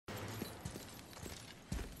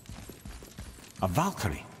A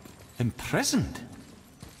Valkyrie? Imprisoned?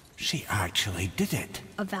 She actually did it.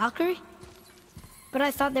 A Valkyrie? But I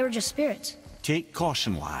thought they were just spirits. Take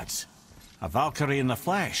caution, lads. A Valkyrie in the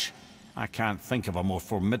flesh. I can't think of a more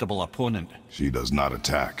formidable opponent. She does not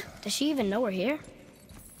attack. Does she even know we're here?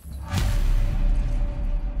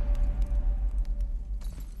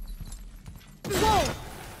 Whoa!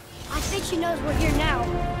 I think she knows we're here now.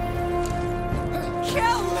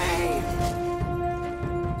 Kill me!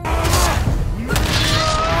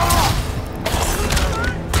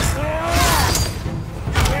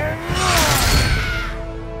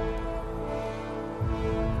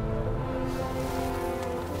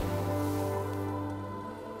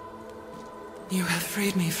 You have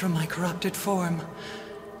freed me from my corrupted form.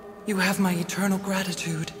 You have my eternal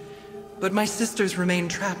gratitude. But my sisters remain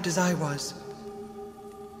trapped as I was.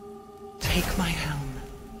 Take my helm.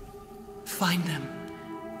 Find them.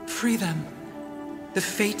 Free them. The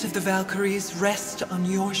fate of the Valkyries rests on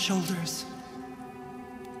your shoulders.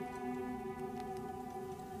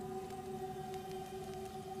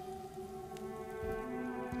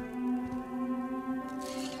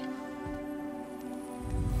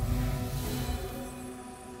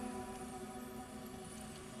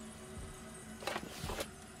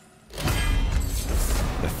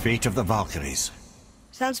 The fate of the Valkyries.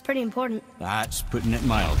 Sounds pretty important. That's putting it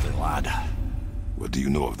mildly, lad. What do you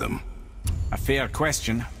know of them? A fair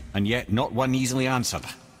question, and yet not one easily answered.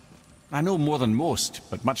 I know more than most,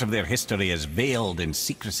 but much of their history is veiled in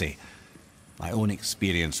secrecy. My own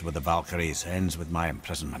experience with the Valkyries ends with my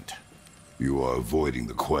imprisonment. You are avoiding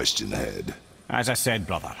the question, Head. As I said,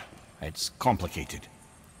 brother, it's complicated.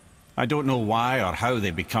 I don't know why or how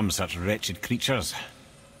they become such wretched creatures,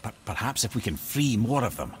 but perhaps if we can free more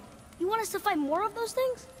of them. You want us to fight more of those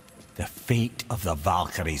things? The fate of the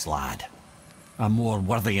Valkyries, lad. A more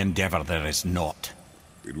worthy endeavor there is not.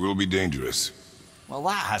 It will be dangerous. Well,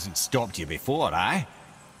 that hasn't stopped you before, eh?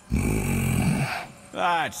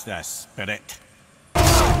 That's the spirit.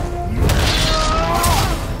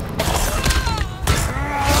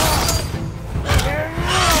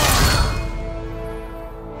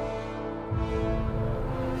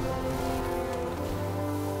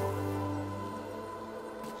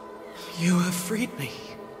 You have freed me.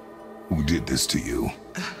 Who did this to you?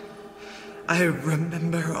 I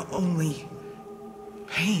remember only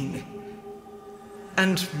pain.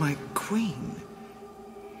 And my queen.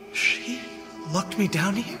 She locked me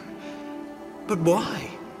down here? But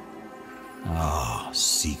why? Ah,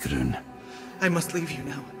 Sigrun. I must leave you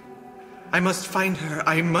now. I must find her.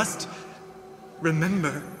 I must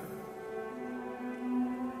remember.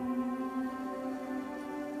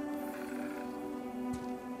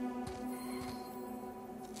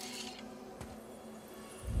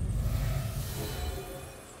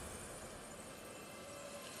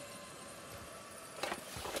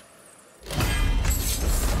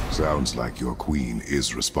 Sounds like your queen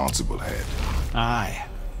is responsible, Head. Aye.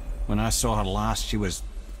 When I saw her last, she was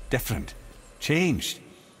different. Changed.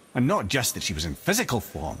 And not just that she was in physical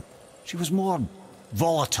form. She was more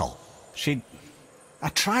volatile. I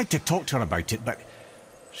tried to talk to her about it, but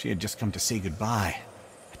she had just come to say goodbye.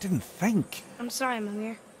 I didn't think. I'm sorry,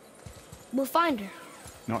 Mimir. We'll find her.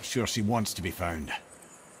 Not sure she wants to be found.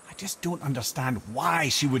 I just don't understand why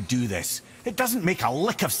she would do this. It doesn't make a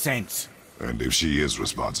lick of sense. And if she is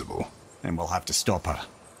responsible? Then we'll have to stop her.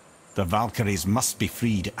 The Valkyries must be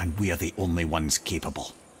freed, and we're the only ones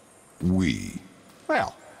capable. We?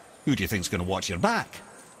 Well, who do you think's going to watch your back?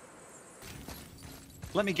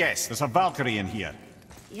 Let me guess, there's a Valkyrie in here.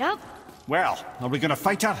 Yep. Well, are we going to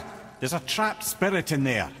fight her? There's a trapped spirit in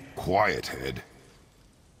there. Quiet, Head.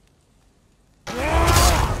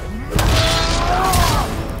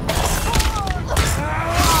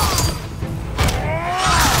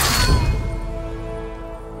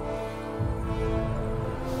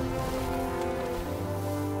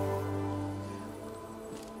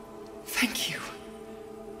 Thank you.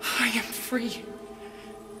 I am free.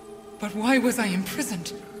 But why was I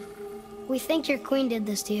imprisoned? We think your queen did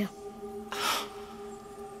this to you.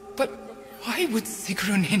 But why would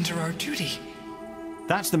Sigrun hinder our duty?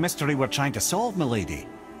 That's the mystery we're trying to solve, milady.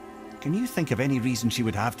 Can you think of any reason she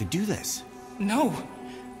would have to do this? No.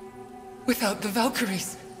 Without the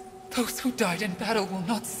Valkyries, those who died in battle will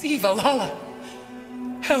not see Valhalla.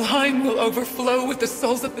 Helheim will overflow with the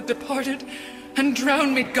souls of the departed, and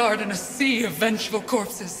drown Midgard in a sea of vengeful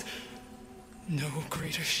corpses. No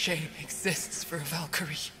greater shame exists for a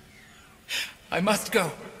Valkyrie. I must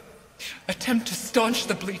go. Attempt to staunch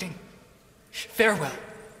the bleeding. Farewell.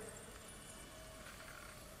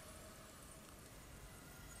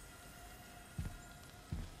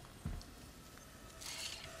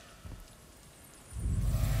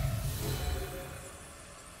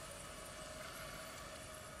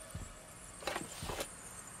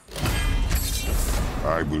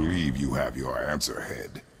 I believe you have your answer,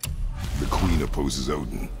 Head. The Queen opposes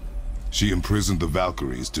Odin. She imprisoned the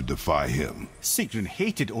Valkyries to defy him. Sigrun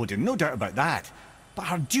hated Odin, no doubt about that. But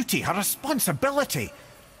her duty, her responsibility...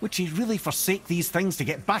 Would she really forsake these things to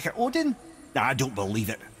get back at Odin? I don't believe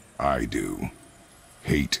it. I do.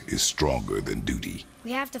 Hate is stronger than duty.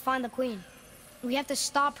 We have to find the Queen. We have to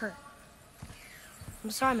stop her. I'm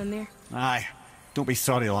sorry, Mimir. Aye. Don't be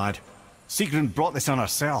sorry, lad. Sigrun brought this on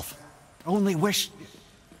herself. Only wish...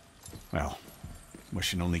 Well,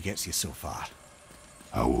 wishing only gets you so far.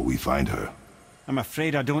 How will we find her? I'm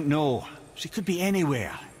afraid I don't know. She could be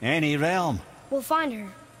anywhere, any realm. We'll find her.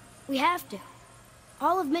 We have to.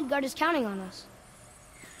 All of Midgard is counting on us.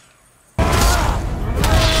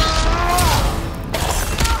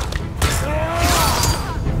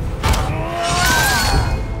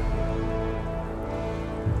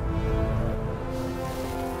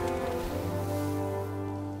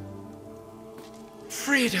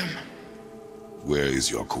 Freedom. Where is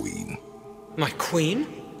your queen? My queen?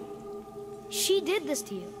 She did this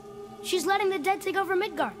to you. She's letting the dead take over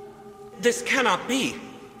Midgard. This cannot be.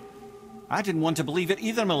 I didn't want to believe it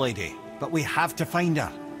either, milady. But we have to find her.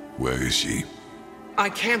 Where is she? I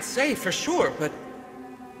can't say for sure, but...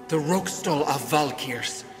 The Rokstol of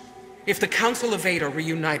Valkyries. If the Council of Eight are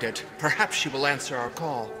reunited, perhaps she will answer our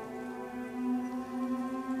call.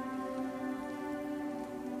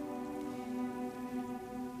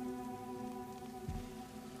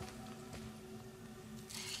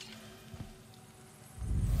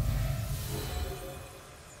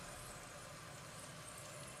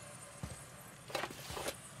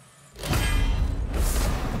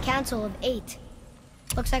 Council of 8.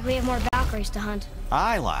 Looks like we have more Valkyries to hunt.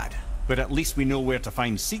 Aye, lad. But at least we know where to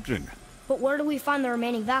find Sigrun. But where do we find the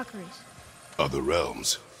remaining Valkyries? Other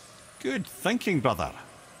realms. Good thinking, brother.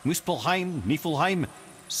 Muspelheim, Niflheim.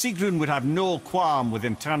 Sigrun would have no qualm with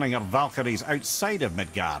interning her Valkyries outside of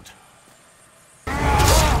Midgard.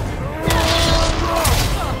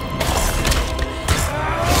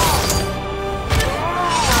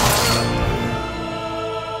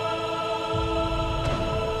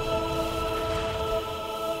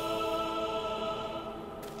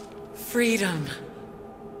 Freedom.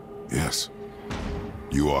 Yes.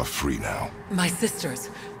 You are free now. My sisters,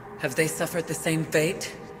 have they suffered the same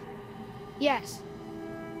fate? Yes.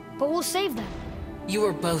 But we'll save them. You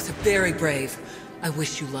are both very brave. I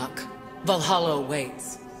wish you luck. Valhalla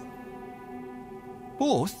awaits.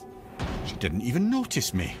 Both? She didn't even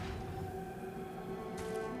notice me.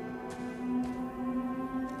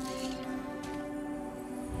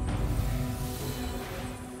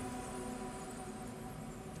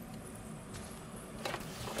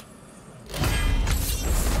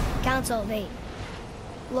 Council of 8.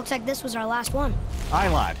 Looks like this was our last one. Aye,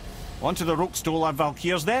 lad. On to the Rokstol of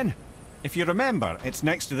Valkyries then. If you remember, it's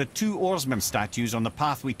next to the 2 oarsmen statues on the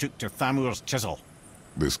path we took to Thamur's chisel.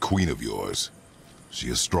 This queen of yours, she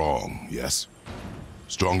is strong, yes?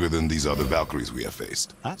 Stronger than these other Valkyries we have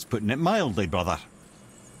faced. That's putting it mildly, brother.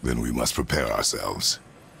 Then we must prepare ourselves.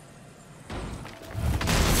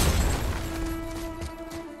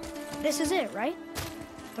 This is it, right?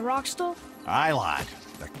 The Rokstol? Aye, lad.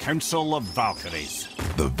 The Council of Valkyries.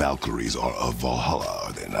 The Valkyries are of Valhalla,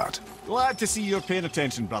 are they not? Glad to see you're paying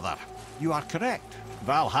attention, brother. You are correct.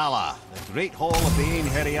 Valhalla, the great hall of the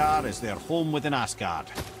Einherjar, is their home within Asgard.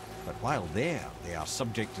 But while there, they are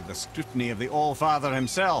subject to the scrutiny of the All-Father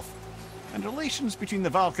himself. And relations between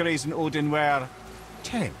the Valkyries and Odin were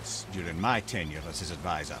tense during my tenure as his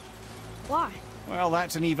advisor. Why? Well,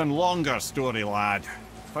 that's an even longer story, lad.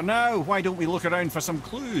 For now, why don't we look around for some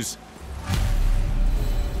clues?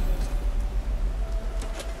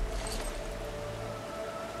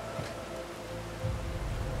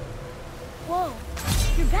 Whoa,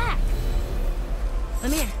 you're back.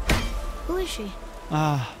 Mimir, who is she?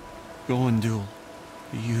 Ah, Gondul.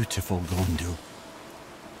 Beautiful Gondul.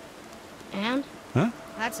 And? Huh?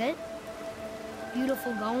 That's it?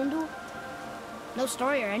 Beautiful Gondul? No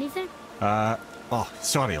story or anything? Oh,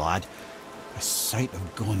 sorry, lad. The sight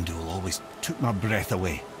of Gondul always took my breath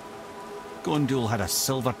away. Gondul had a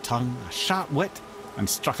silver tongue, a sharp wit, and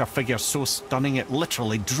struck a figure so stunning it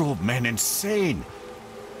literally drove men insane.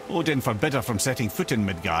 Odin forbid her from setting foot in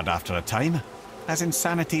Midgard after a time, as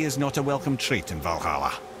insanity is not a welcome trait in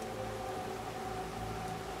Valhalla.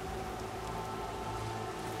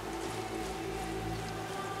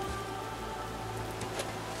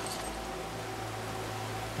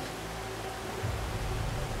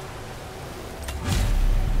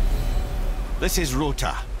 This is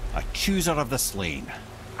Rota, accuser of the slain.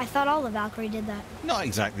 I thought all the Valkyrie did that. Not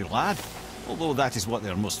exactly, lad. Although that is what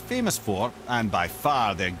they're most famous for, and by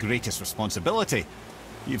far their greatest responsibility.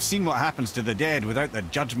 You've seen what happens to the dead without the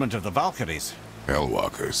judgment of the Valkyries.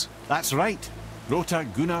 Hellwalkers. That's right. Rota,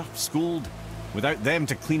 Gunnar, Skuld. Without them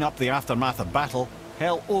to clean up the aftermath of battle,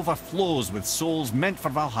 hell overflows with souls meant for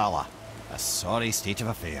Valhalla. A sorry state of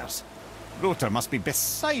affairs. Rota must be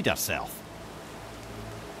beside herself.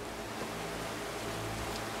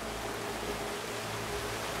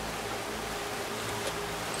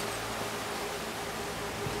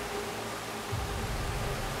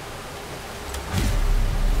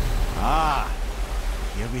 Ah,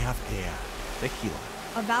 here we have Air, the healer.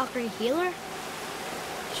 A Valkyrie healer?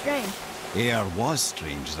 Strange. Air was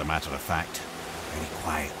strange, as a matter of fact. Very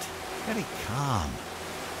quiet, very calm.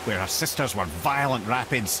 Where her sisters were violent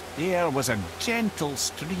rapids, Air was a gentle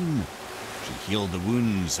stream. She healed the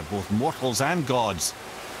wounds of both mortals and gods,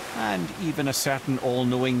 and even a certain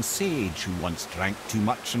all-knowing sage who once drank too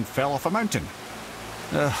much and fell off a mountain.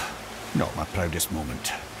 Not my proudest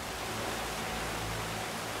moment.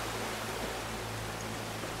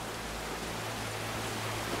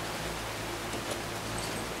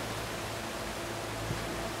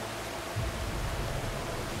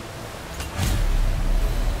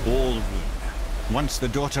 Olrun, once the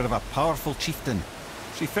daughter of a powerful chieftain.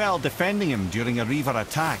 She fell defending him during a Reaver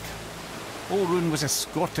attack. Olrun was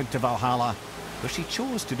escorted to Valhalla, where she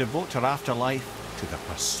chose to devote her afterlife to the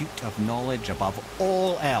pursuit of knowledge above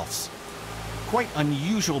all else. Quite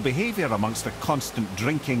unusual behaviour amongst the constant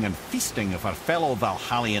drinking and feasting of her fellow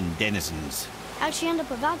Valhallian denizens. How'd she end up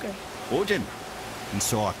a Valkyrie? Odin. He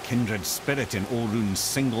saw a kindred spirit in Olrun's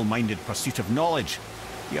single-minded pursuit of knowledge.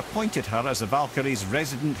 He appointed her as the Valkyrie's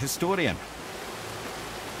resident historian.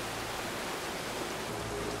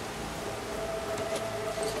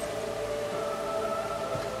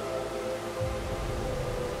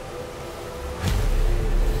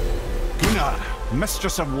 Gunnar,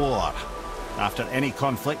 Mistress of War. After any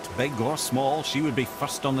conflict, big or small, she would be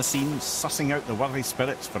first on the scene, sussing out the worthy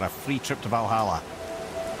spirits for a free trip to Valhalla.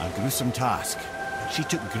 A gruesome task, but she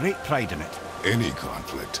took great pride in it. Any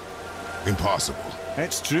conflict. Impossible.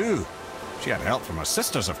 It's true. She had help from her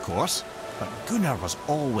sisters, of course, but Gunnar was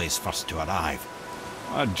always first to arrive.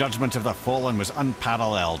 Her judgment of the fallen was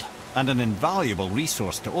unparalleled, and an invaluable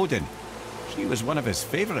resource to Odin. She was one of his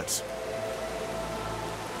favourites.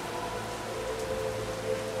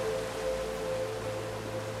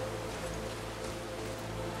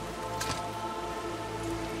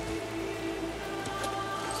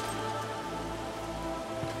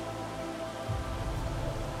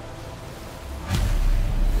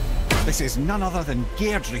 This is none other than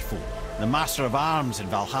Geirdriful, the Master of Arms in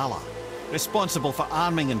Valhalla, responsible for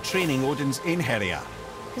arming and training Odin's Einherjar.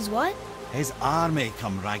 His what? His army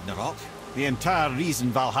come Ragnarok. The entire reason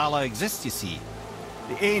Valhalla exists, you see.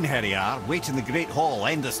 The Einherjar wait in the Great Hall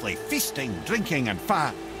endlessly, feasting, drinking and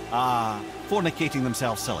fornicating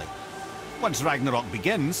themselves silly. Once Ragnarok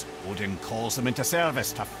begins, Odin calls them into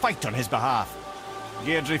service to fight on his behalf.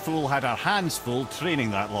 Geirdriful had her hands full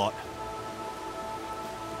training that lot.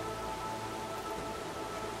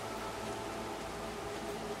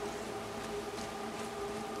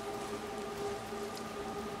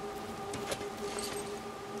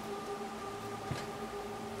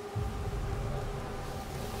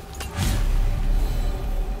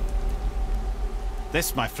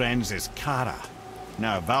 This, my friends, is Kara.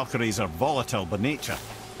 Now, Valkyries are volatile by nature,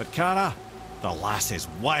 but Kara, the lass is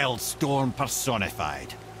wild storm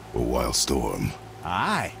personified. A wild storm.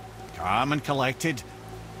 Aye, calm and collected.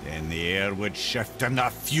 Then the air would shift and the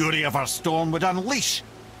fury of her storm would unleash.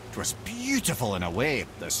 It was beautiful in a way,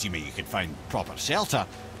 assuming you could find proper shelter.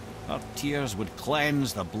 Her tears would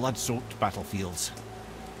cleanse the blood-soaked battlefields.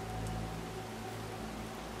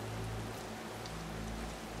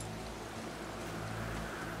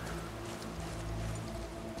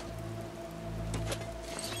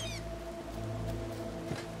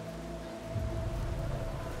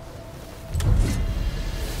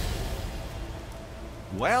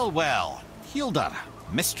 Well, well, Hilda,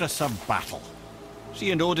 Mistress of Battle.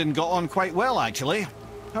 She and Odin got on quite well, actually.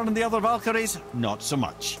 Her and the other Valkyries, not so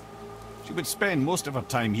much. She would spend most of her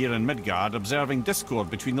time here in Midgard observing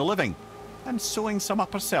discord between the living, and sewing some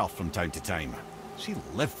up herself from time to time. She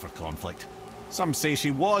lived for conflict. Some say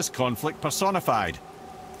she was conflict personified.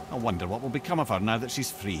 I wonder what will become of her now that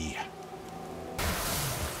she's free.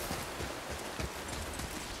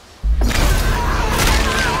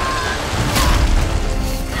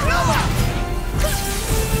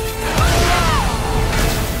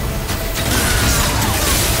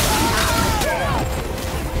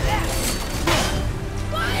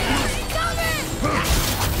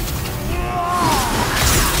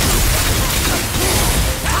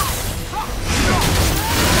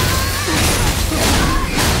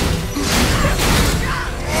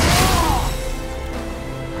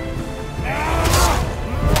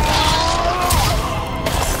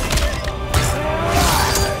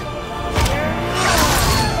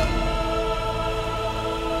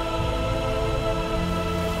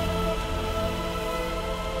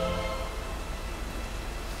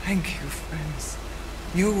 Thank you, friends.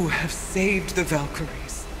 You have saved the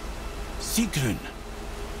Valkyries. Sigrun,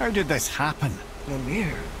 how did this happen?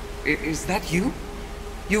 Mimir, is that you?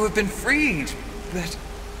 You have been freed, but...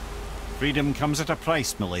 Freedom comes at a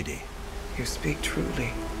price, milady. You speak truly.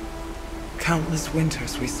 Countless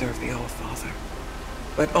winters we serve the All-Father.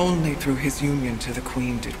 But only through his union to the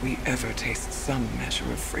Queen did we ever taste some measure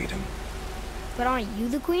of freedom. But aren't you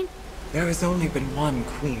the queen? There has only been one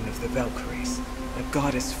queen of the Valkyries, the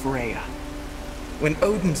goddess Freya. When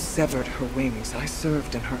Odin severed her wings, I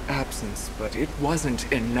served in her absence, but it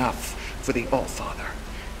wasn't enough for the All-Father.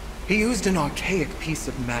 He used an archaic piece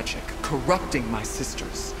of magic, corrupting my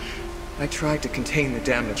sisters. I tried to contain the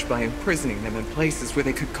damage by imprisoning them in places where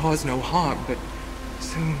they could cause no harm, but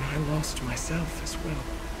soon I lost myself as well.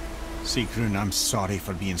 Sigrun, I'm sorry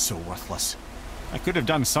for being so worthless. I could have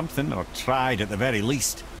done something, or tried at the very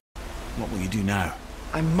least. What will you do now?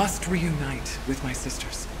 I must reunite with my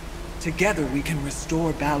sisters. Together we can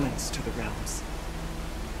restore balance to the realms.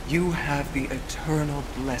 You have the eternal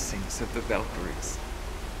blessings of the Valkyries.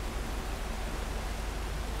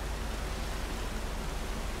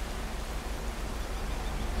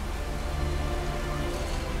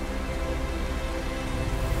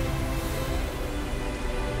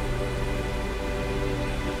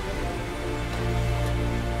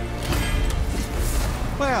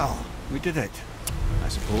 Well, we did it, I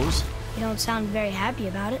suppose. You don't sound very happy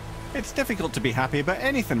about it. It's difficult to be happy about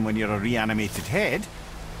anything when you're a reanimated head.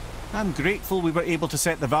 I'm grateful we were able to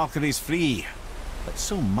set the Valkyries free. But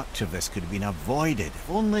so much of this could have been avoided, if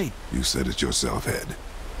only... You said it yourself, Head.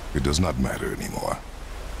 It does not matter anymore.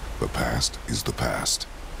 The past is the past.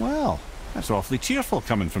 Well, that's awfully cheerful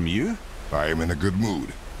coming from you. I am in a good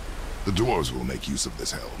mood. The dwarves will make use of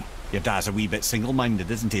this helm. Your dad's a wee bit single-minded,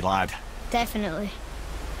 isn't he, lad? Definitely.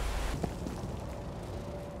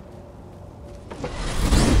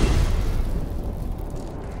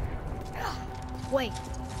 Wait,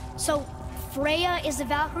 so Freya is the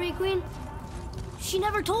Valkyrie Queen? She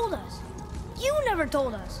never told us. You never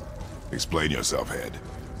told us. Explain yourself, Head.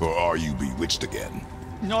 Or are you bewitched again?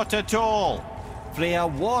 Not at all. Freya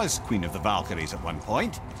was Queen of the Valkyries at one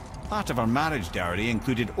point. Part of her marriage dowry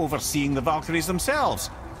included overseeing the Valkyries themselves.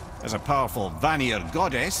 As a powerful Vanir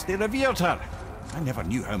goddess, they revered her. I never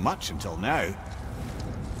knew how much until now.